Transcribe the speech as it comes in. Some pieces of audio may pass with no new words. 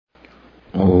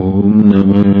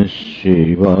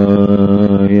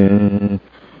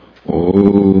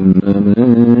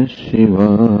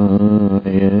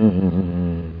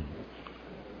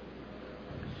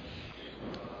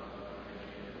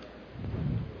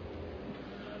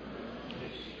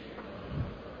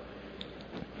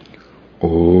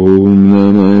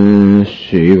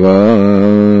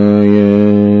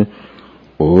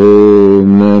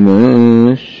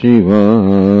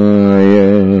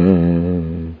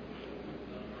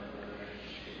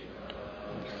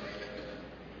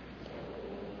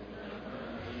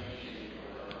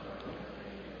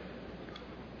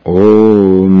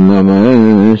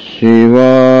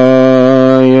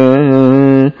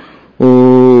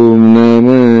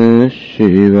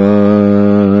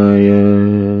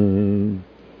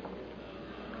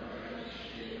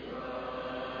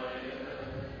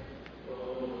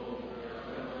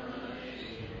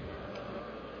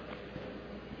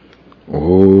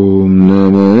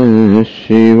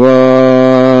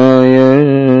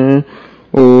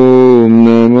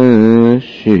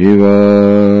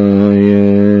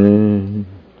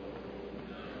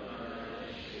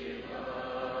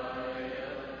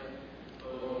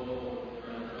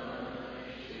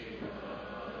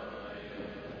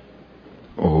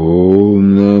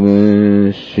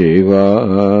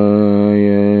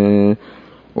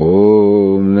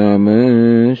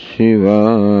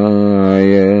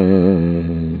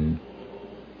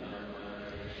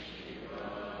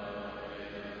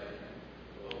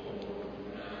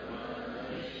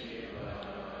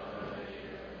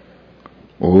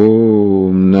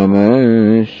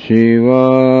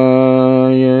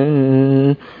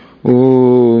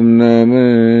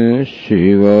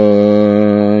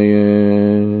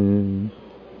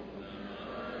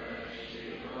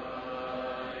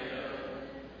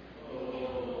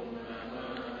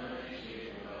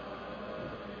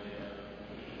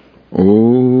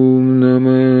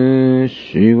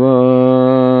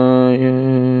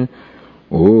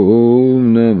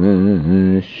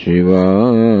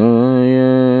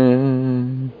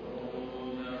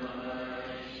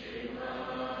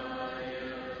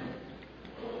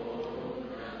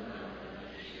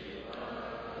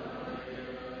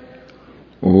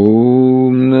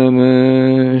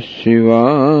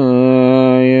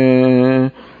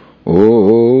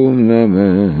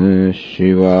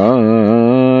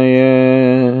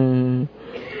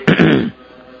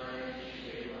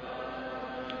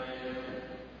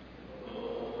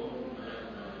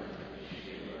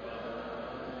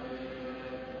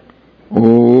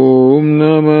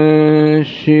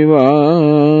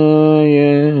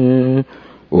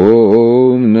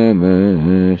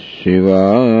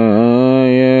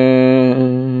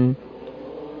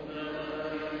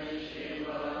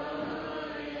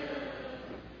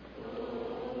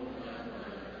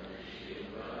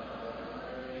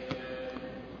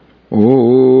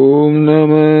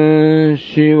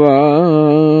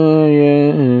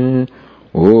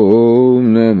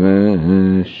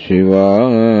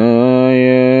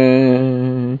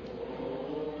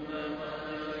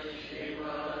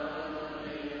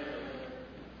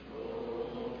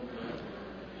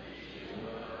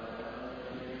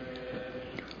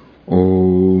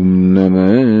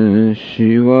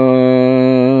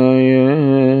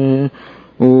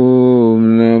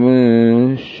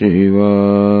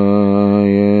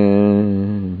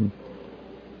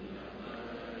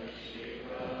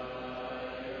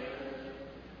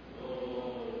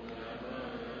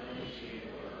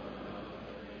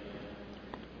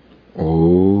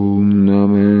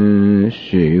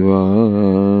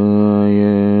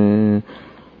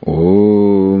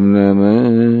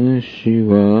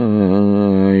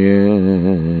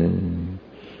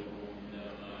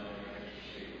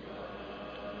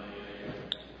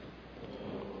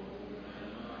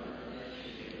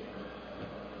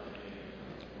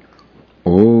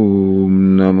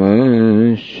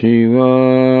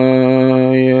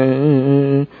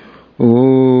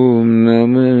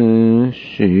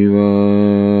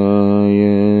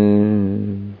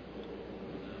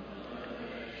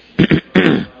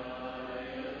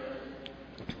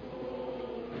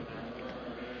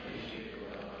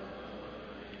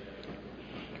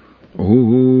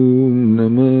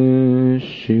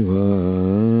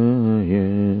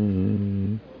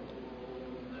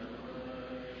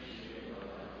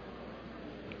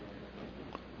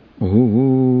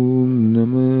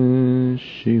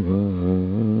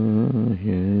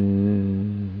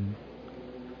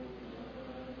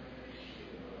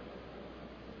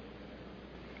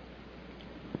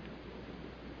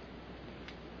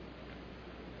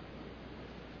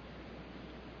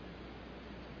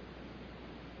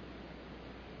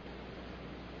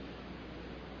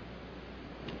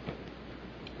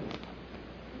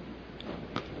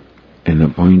an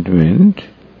appointment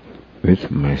with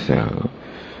myself.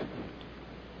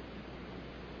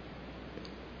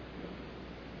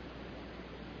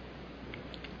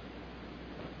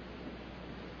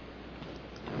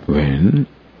 When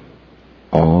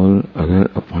all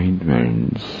other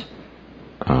appointments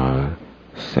are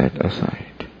set aside.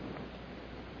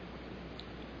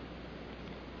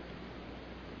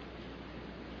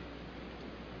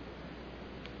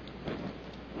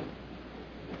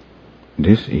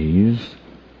 This is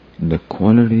the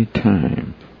quality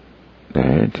time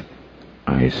that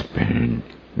I spend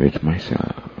with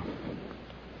myself.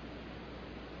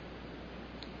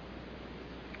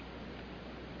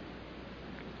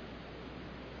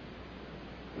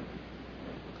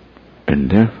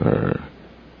 And therefore,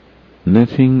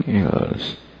 nothing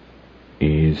else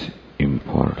is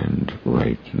important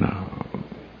right now.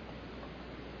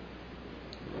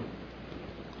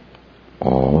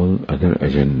 All other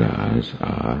agendas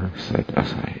are set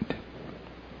aside.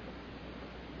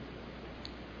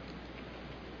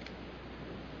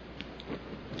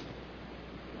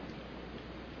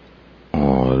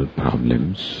 All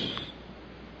problems,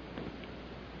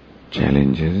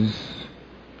 challenges,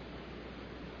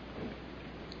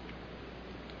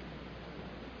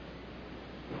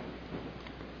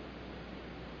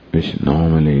 which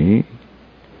normally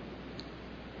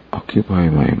occupy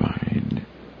my mind,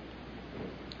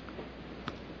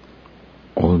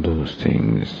 all those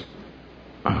things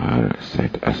are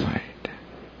set aside.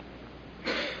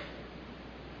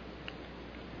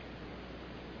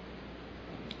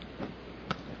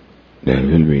 There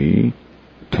will be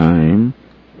time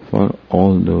for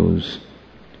all those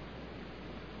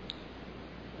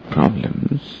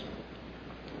problems,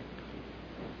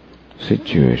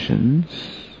 situations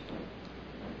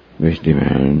which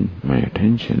demand my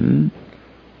attention.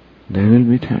 There will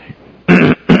be time.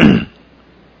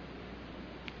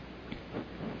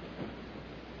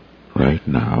 Right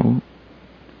now,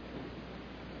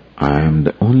 I am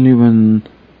the only one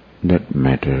that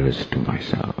matters to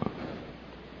myself.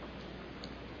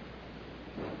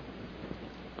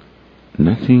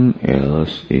 Nothing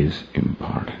else is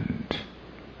important.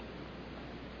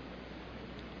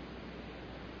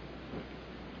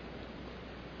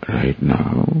 Right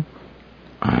now,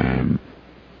 I am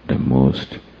the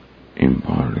most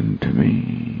important to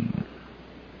me.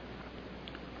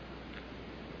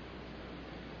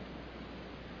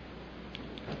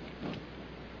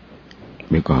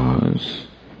 Because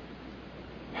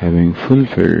having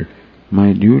fulfilled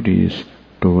my duties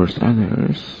towards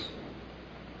others,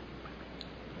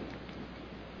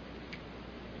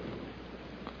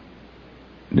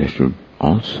 there should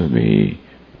also be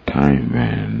time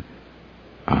when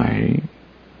I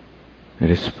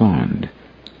respond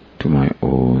to my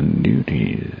own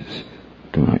duties,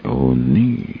 to my own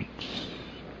needs.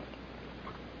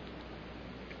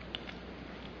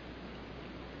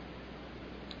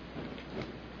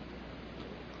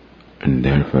 And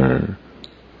therefore,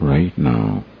 right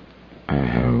now, I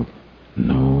have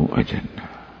no agenda.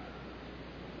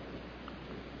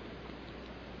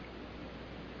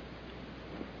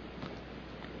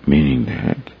 Meaning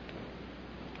that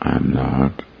I am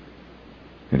not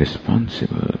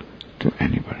responsible to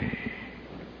anybody.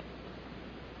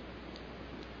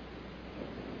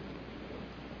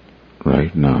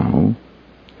 Right now,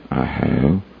 I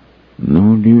have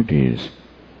no duties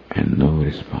and no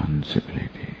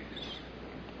responsibilities.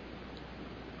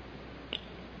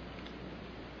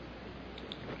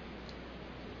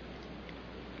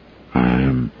 I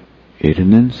am a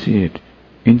renunciate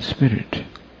in spirit.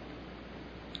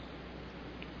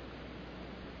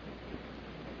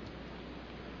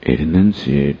 A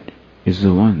renunciate is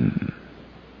the one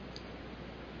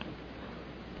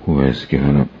who has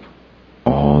given up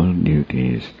all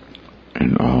duties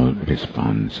and all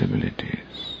responsibilities.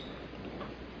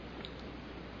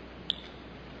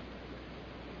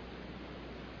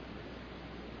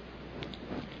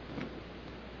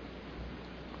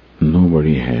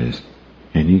 Nobody has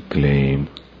any claim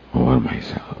over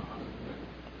myself.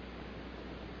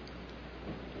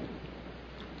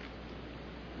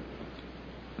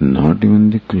 Not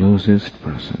even the closest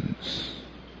persons.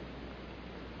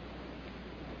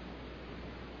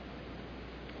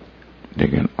 They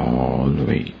can all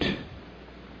wait.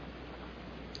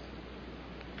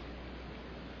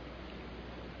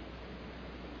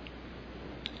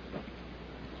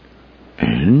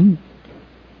 And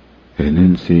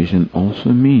renunciation also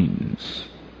means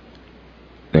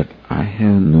that I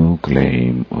have no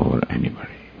claim over anybody.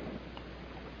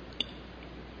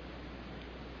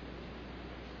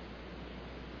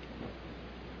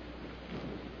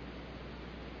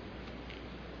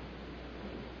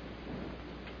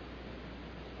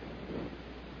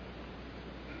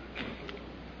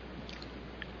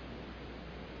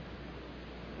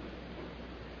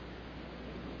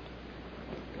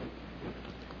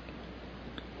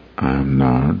 I am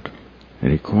not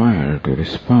required to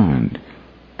respond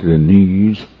to the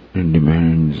needs and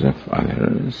demands of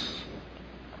others.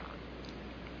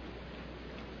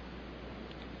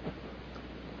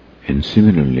 And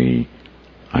similarly,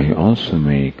 I also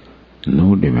make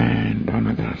no demand on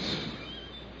others.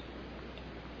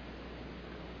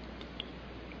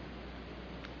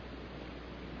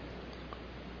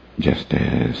 Just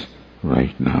as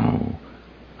right now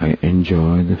I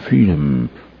enjoy the freedom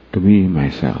to be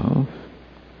myself,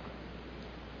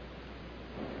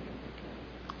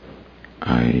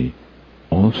 I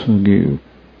also give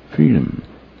freedom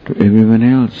to everyone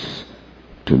else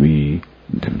to be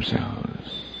themselves.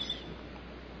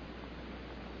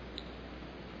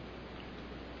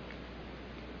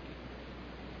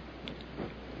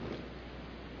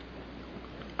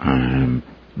 I am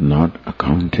not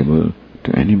accountable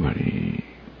to anybody,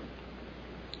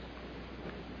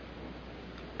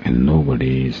 and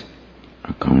nobody is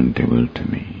accountable to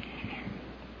me.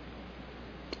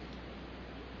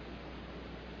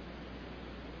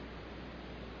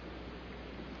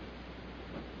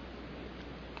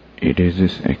 It is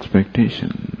this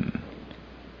expectation,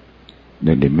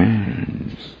 the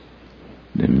demands,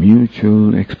 the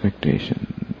mutual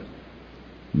expectation,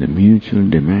 the mutual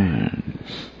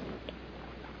demands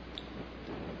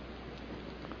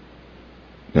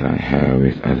that I have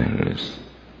with others,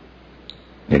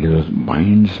 that is what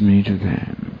binds me to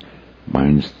them,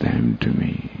 binds them to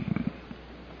me.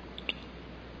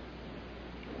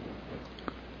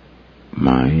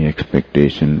 My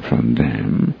expectation from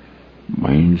them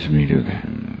binds me to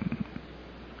them.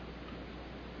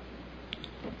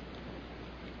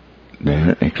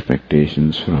 Their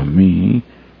expectations from me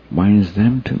binds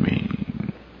them to me.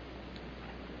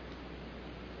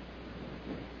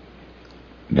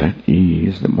 That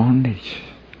is the bondage.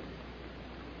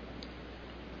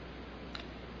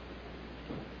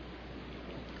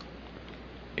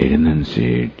 A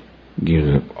renunciate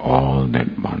gives up all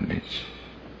that bondage.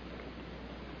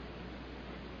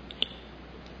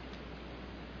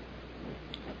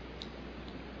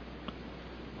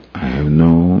 I have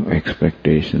no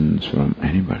expectations from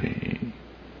anybody.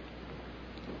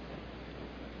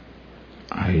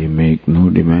 I make no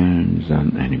demands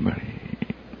on anybody.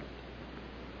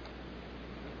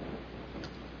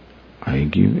 I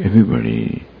give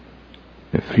everybody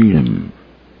the freedom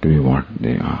to be what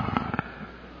they are.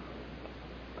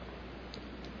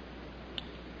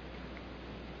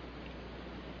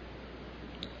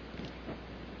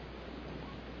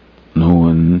 No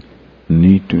one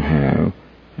need to have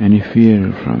any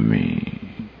fear from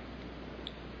me.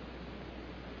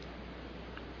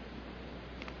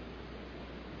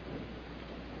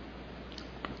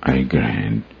 I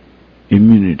grant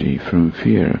immunity from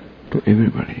fear to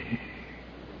everybody.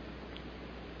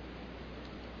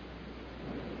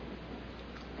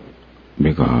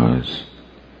 Because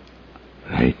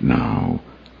right now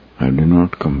I do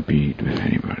not compete with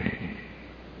anybody.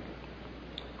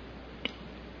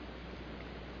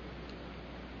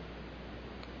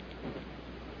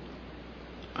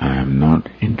 I am not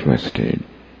interested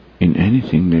in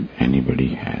anything that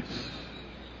anybody has.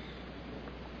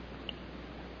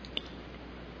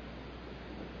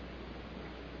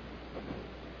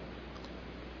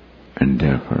 And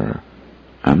therefore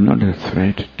I am not a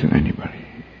threat to anybody.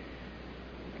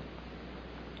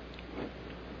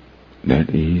 That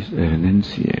is a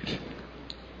renunciate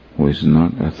who is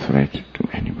not a threat to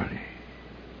anybody.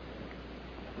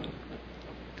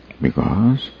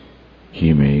 Because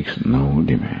he makes no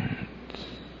demands.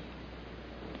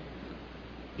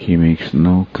 He makes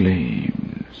no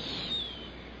claims.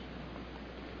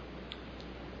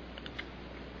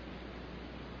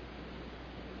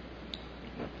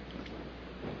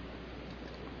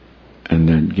 And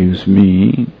that gives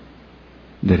me,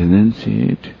 the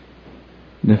renunciate,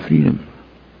 the freedom.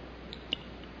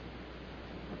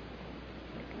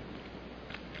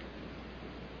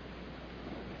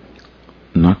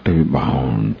 Not to be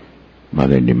bound by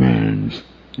the demands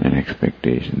and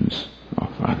expectations of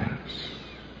others.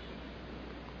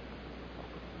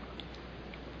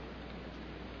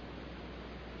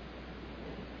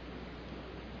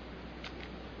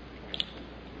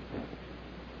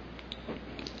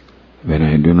 When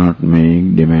I do not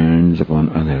make demands upon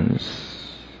others,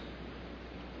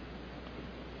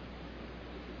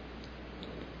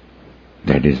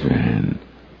 that is when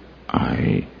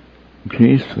I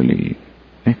gracefully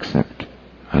accept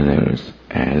others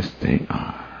as they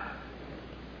are.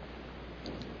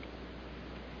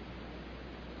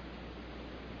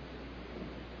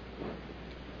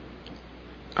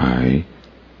 I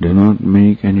do not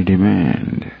make any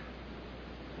demand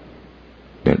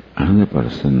that another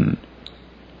person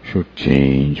should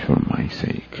change for my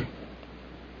sake.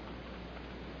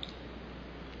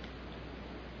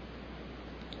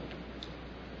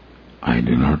 I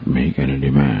do not make any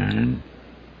demand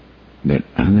that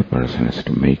another person has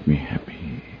to make me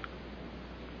happy.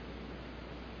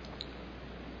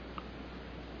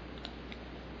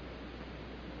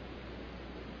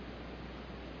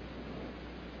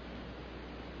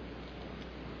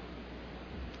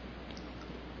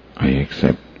 I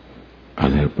accept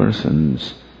other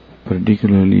persons,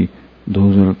 particularly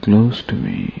those who are close to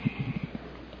me.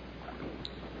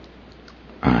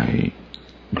 I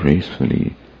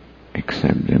gracefully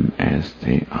accept them as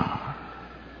they are,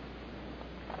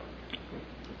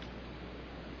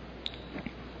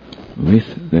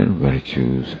 with their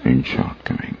virtues and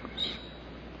shortcomings.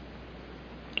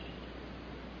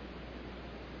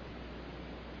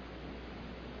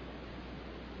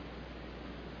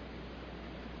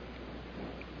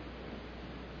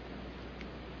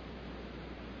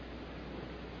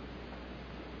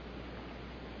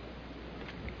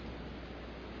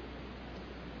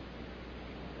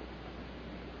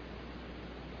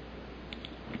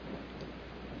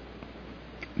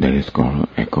 That is called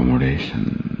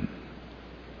accommodation.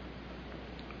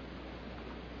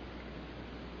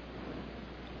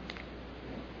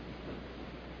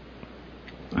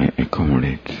 I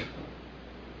accommodate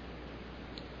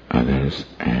others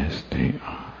as they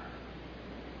are.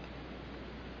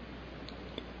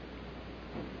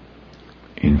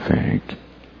 In fact,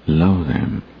 love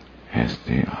them as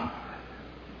they are.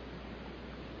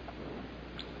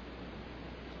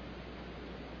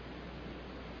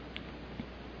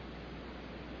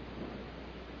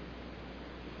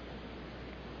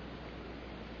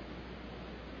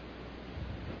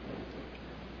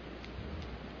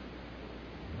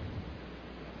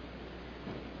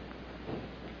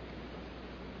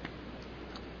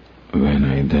 When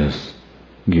I thus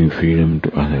give freedom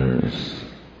to others,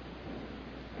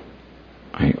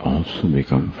 I also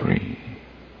become free.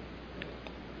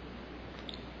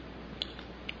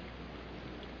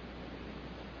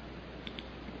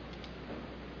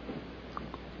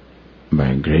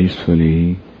 By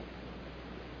gracefully,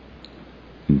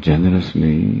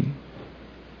 generously,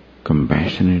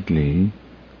 compassionately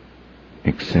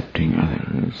accepting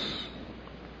others,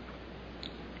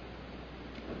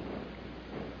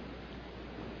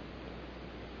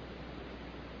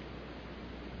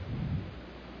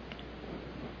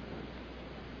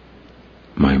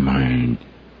 my mind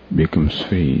becomes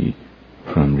free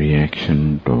from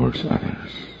reaction towards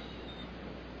others.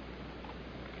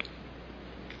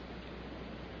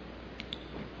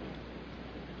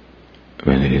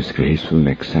 When there is graceful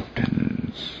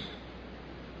acceptance,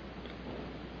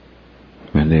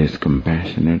 when there is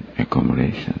compassionate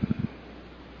accommodation,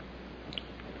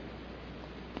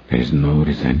 there is no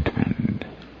resentment,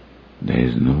 there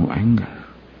is no anger.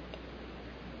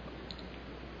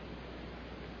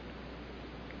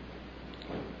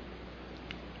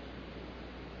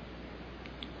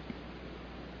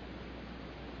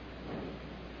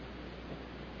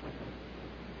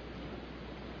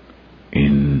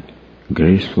 In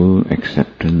graceful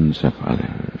acceptance of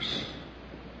others,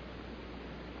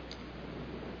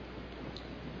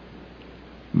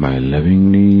 by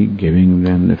lovingly giving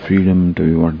them the freedom to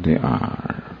be what they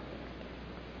are,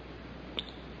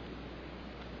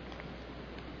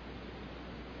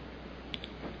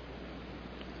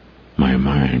 my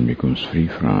mind becomes free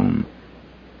from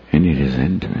any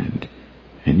resentment,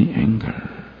 any anger.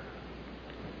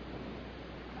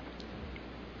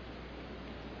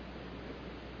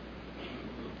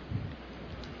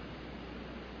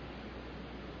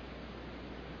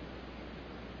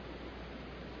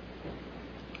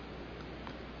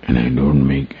 And I don't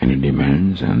make any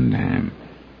demands on them.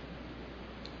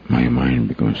 My mind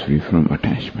becomes free from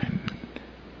attachment.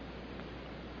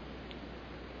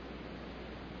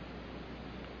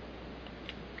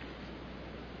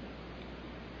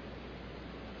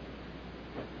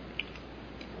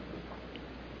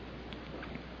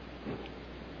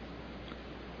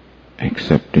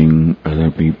 Accepting other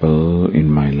people in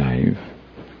my life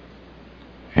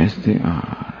as they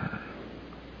are,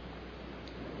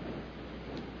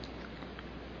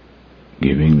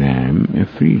 giving them a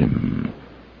freedom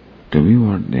to be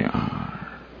what they are,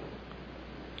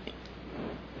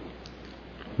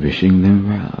 wishing them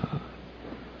well,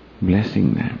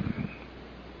 blessing them.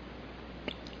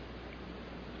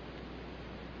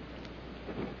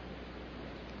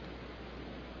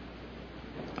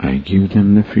 I give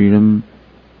them the freedom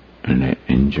and I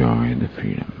enjoy the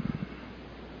freedom.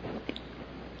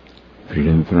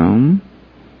 Freedom from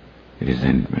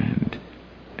resentment,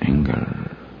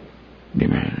 anger,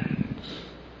 demands.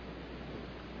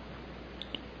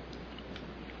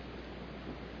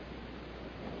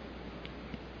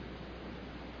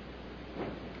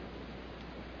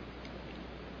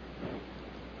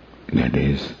 That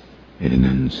is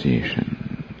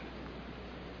renunciation.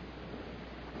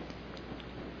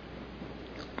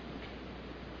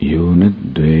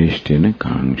 Yonadveshtina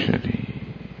kankshati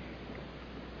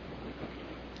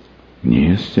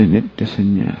Nyasya nitya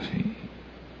sannyasi.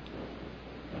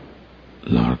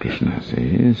 Lord Krishna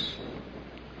says,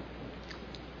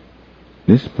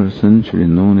 this person should be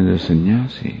known as a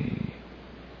sannyasi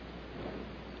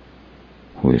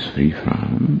who is free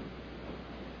from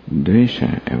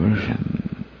dvesha,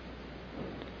 aversion,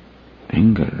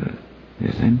 anger,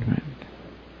 resentment,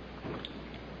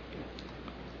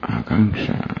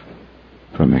 akanksha,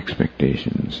 from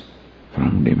expectations,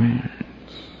 from demands.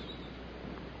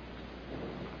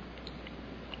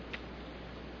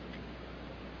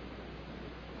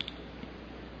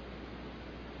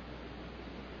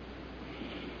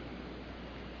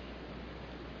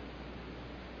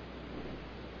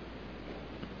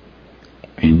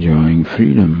 Enjoying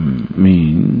freedom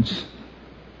means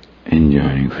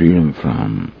enjoying freedom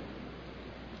from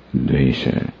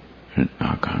dvesha and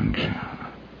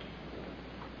akanksha,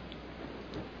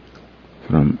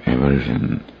 from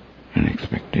aversion and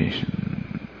expectation.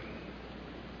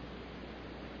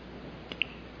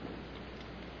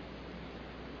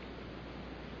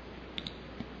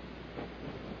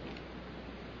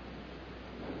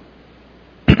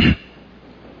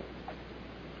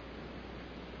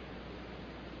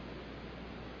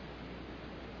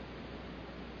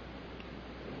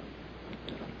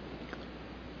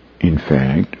 In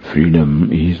fact,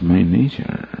 freedom is my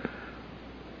nature.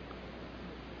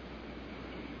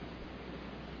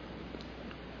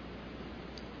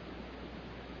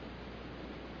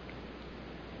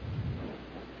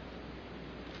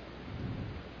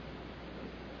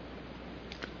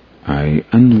 I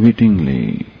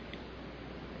unwittingly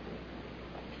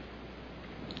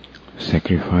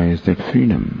sacrifice that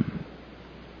freedom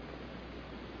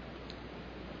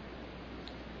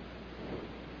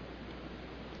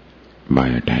by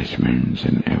attachments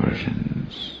and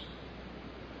aversions.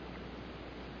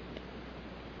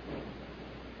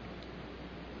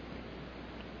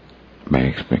 By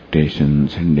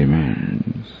expectations and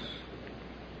demands.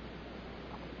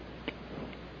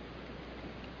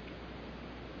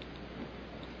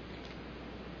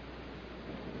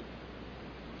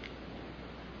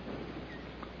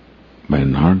 By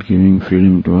not giving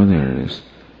freedom to others,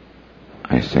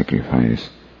 I sacrifice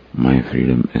my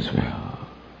freedom as well.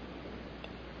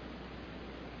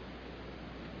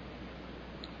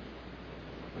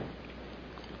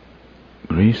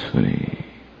 Gracefully,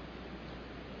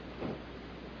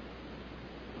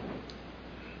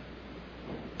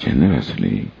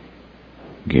 generously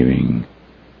giving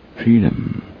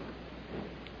freedom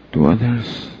to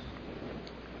others,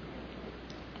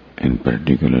 and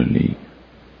particularly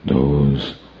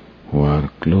those who are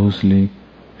closely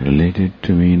related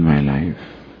to me in my life.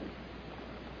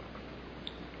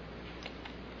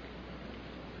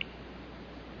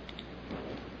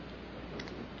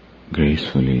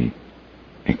 Gracefully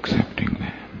accepting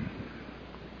them.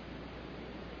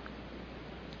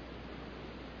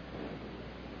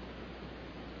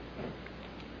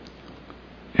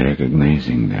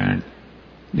 Recognizing that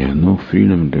they have no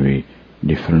freedom to be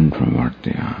different from what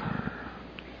they are.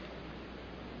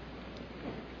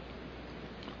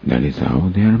 That is how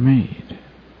they are made.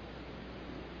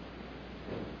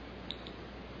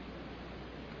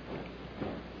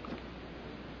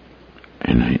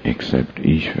 And I accept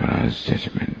Ishvara's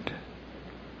judgment.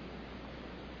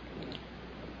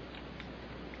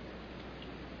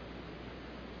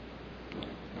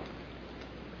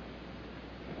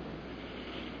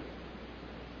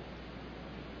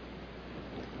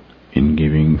 In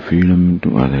giving freedom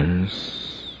to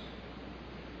others,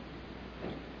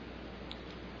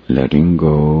 letting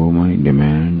go my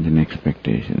demands and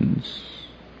expectations,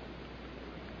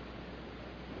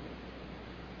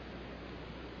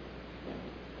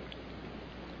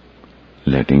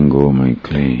 letting go my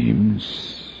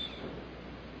claims,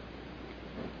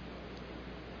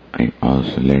 I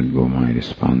also let go my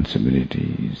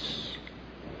responsibilities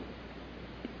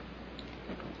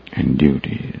and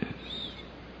duties.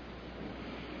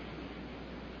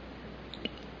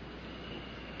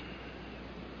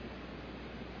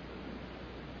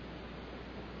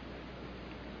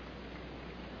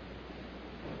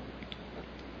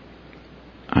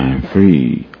 I am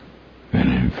free when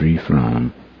I am free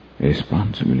from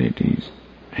responsibilities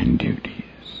and duties.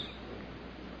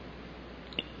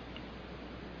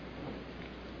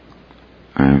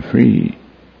 I am free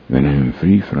when I am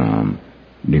free from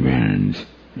demands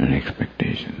and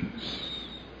expectations.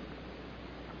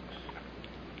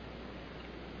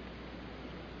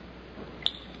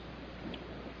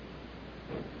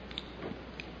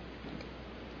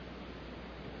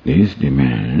 These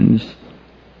demands,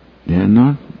 they are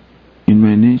not in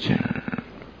my nature.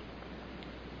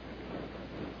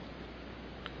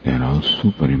 They are all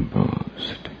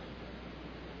superimposed.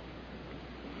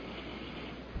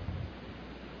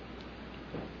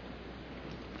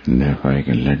 And therefore I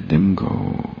can let them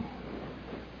go.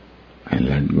 I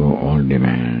let go all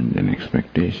demands and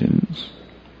expectations.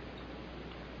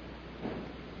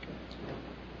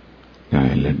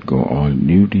 I let go all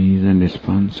duties and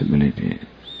responsibilities.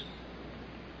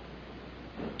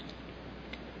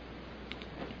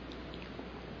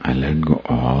 I let go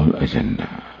all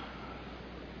agenda.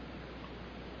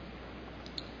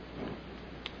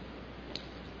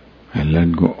 I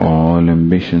let go all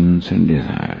ambitions and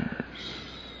desires.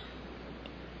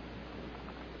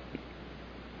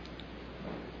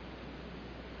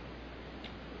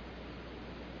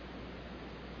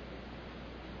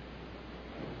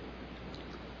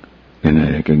 Then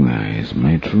I recognize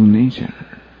my true nature.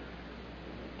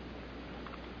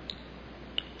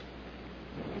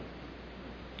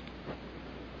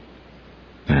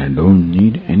 That I don't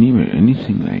need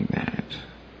anything like that.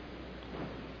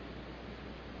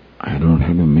 I don't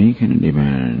have to make any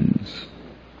demands.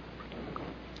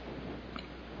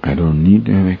 I don't need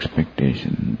to have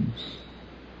expectations.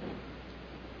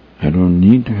 I don't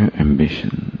need to have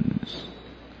ambitions.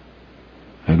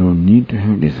 I don't need to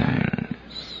have desires.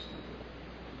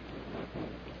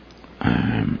 I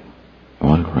am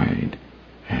all right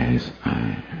as I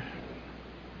am.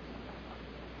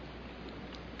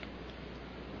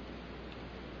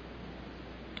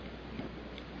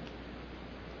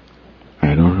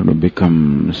 I don't have to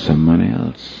become someone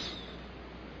else.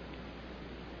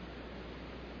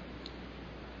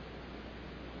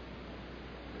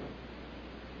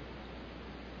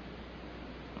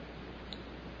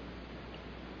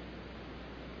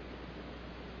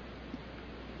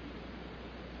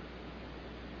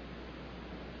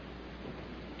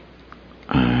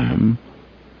 I am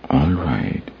all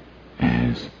right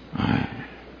as I am.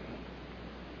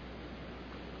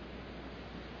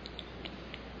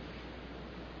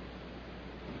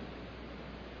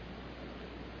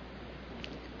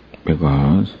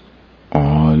 Because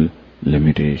all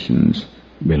limitations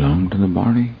belong to the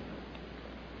body.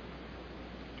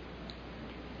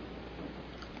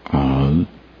 All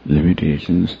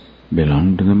limitations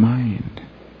belong to the mind.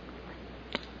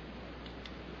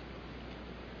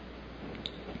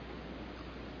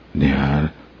 They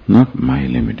are not my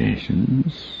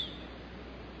limitations.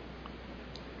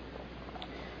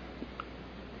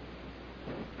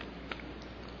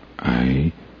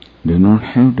 I do not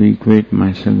have to equate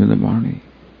myself with the body.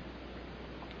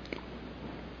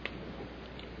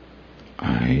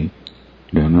 I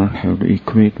do not have to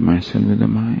equate myself with the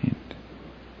mind.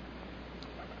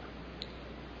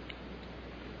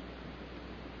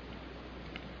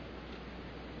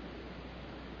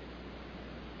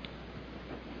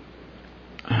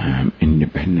 I am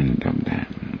independent of them.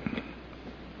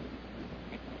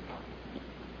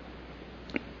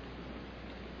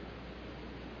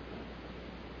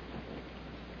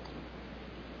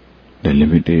 The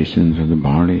limitations of the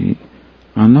body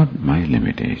are not my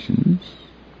limitations.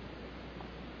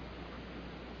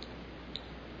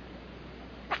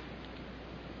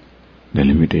 The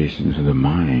limitations of the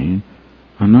mind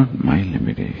are not my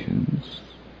limitations.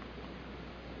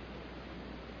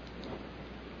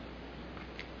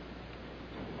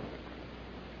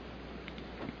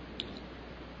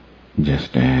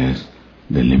 Just as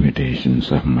the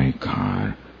limitations of my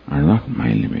car are not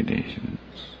my limitations.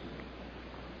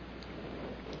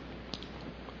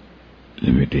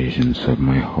 Limitations of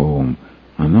my home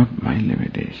are not my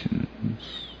limitations.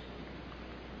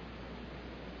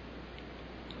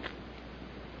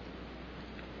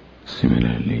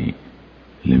 Similarly,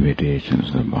 limitations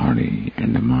of the body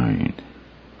and the mind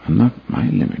are not my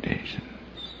limitations.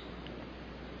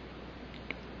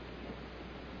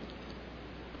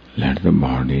 Let the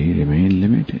body remain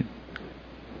limited.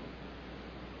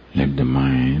 Let the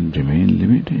mind remain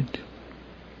limited.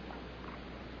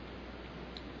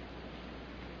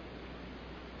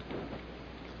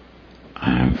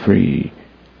 I am free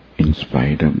in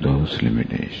spite of those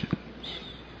limitations.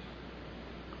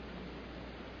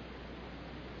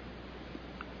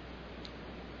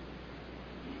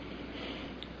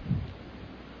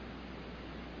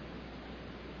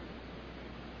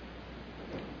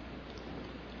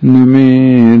 न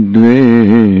मे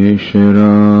द्वेष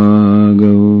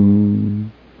रागौ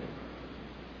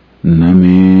न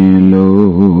मे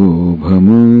लोभ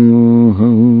मोहौ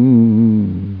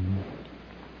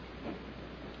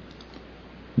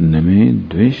न मे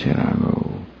द्वेष रागौ.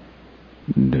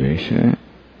 Dvesha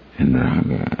and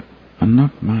raga are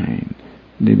not mine.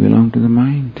 they belong to the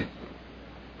mind.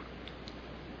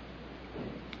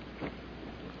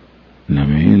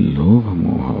 Name lobha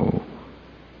moha.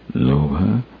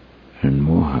 Lobha and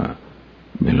moha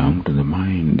belong to the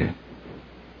mind.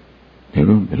 They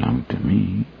don't belong to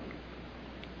me.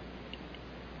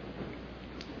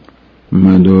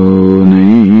 Mado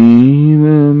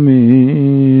naiva me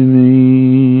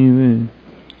naiva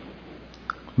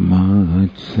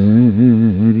matsarya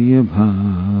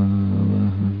bhava.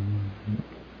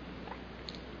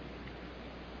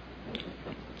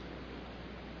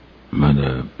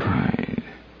 Mother, pride.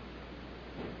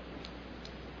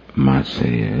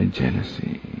 Matsarya,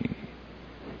 jealousy.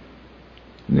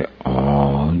 They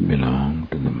all belong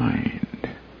to the mind.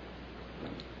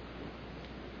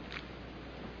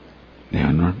 They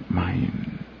are not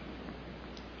mine.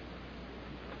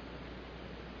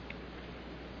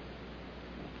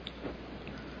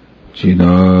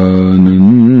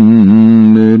 Chidananda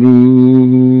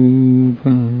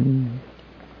Rupa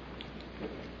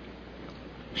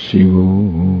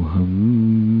Shivoham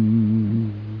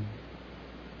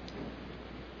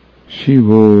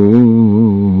Shivoham.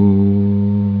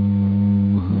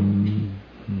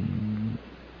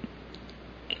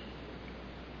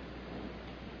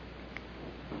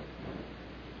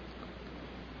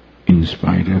 In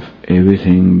spite of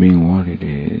everything being what it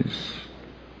is,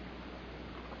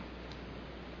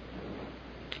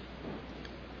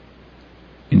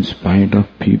 in spite of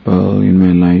people in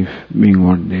my life being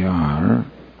what they are,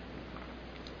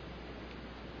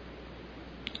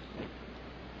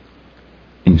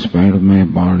 in spite of my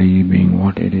body being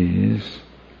what it is,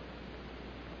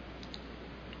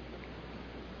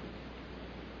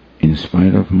 in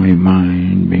spite of my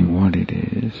mind being what it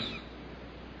is,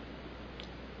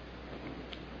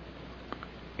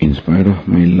 in spite of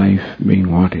my life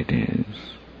being what it is,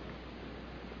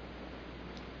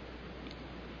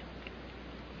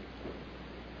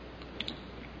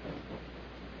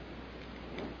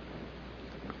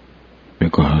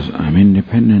 because I'm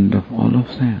independent of all of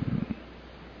them.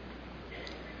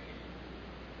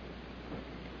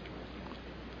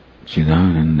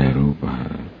 Chidananda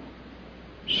Rupa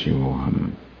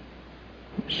Shivoham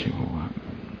Shivoham.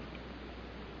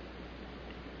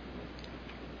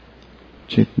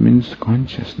 Chit means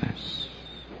consciousness.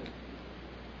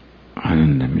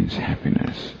 Ananda means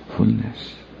happiness,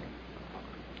 fullness.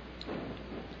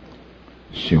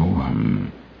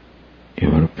 Shivoham,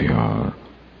 ever pure,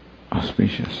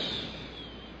 auspicious.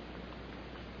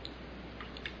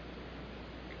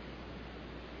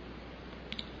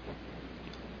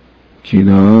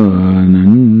 Chidananda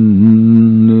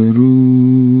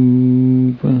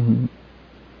Rupa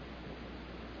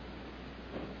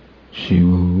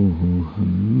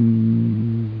Shivoham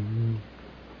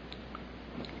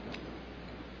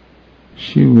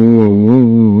Shivoham.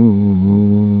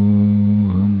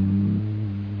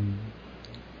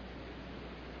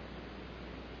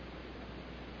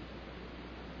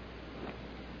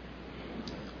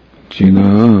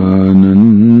 Chidananda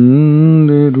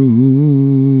Rupa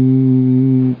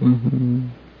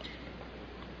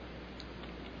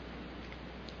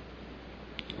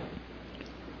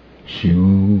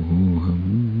Shivoham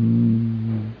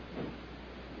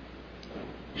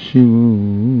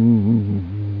Shivoham.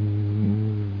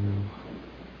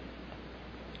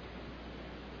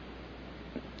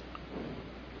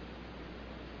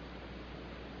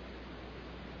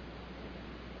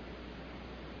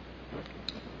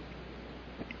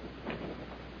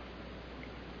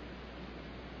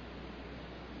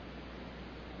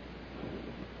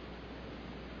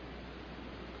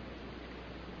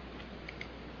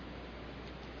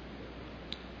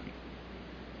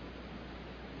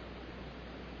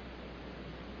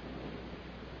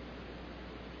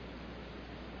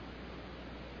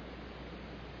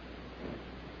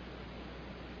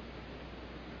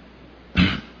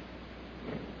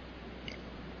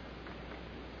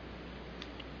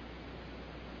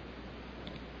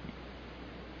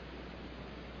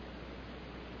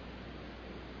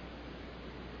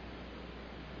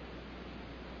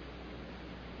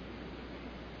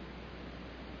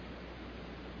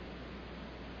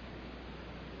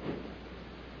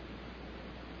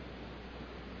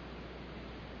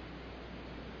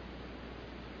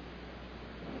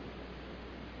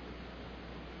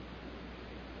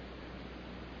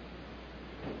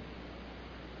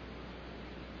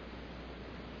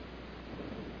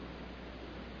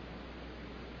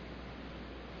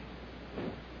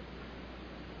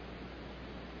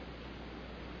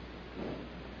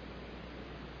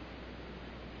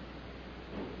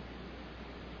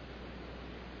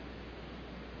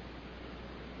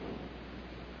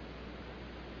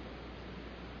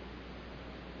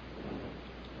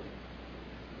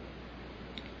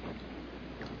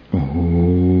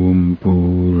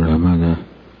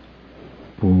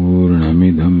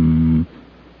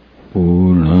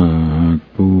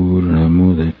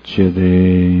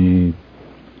 मुच्यते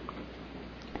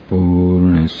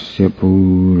पूर्णस्य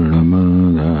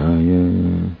पूर्णमादाय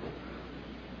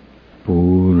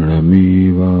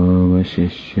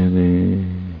पूर्णमेवावशिष्यते।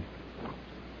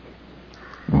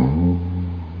 ॐ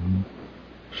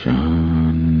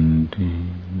शान्ति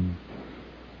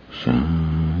शान्ति।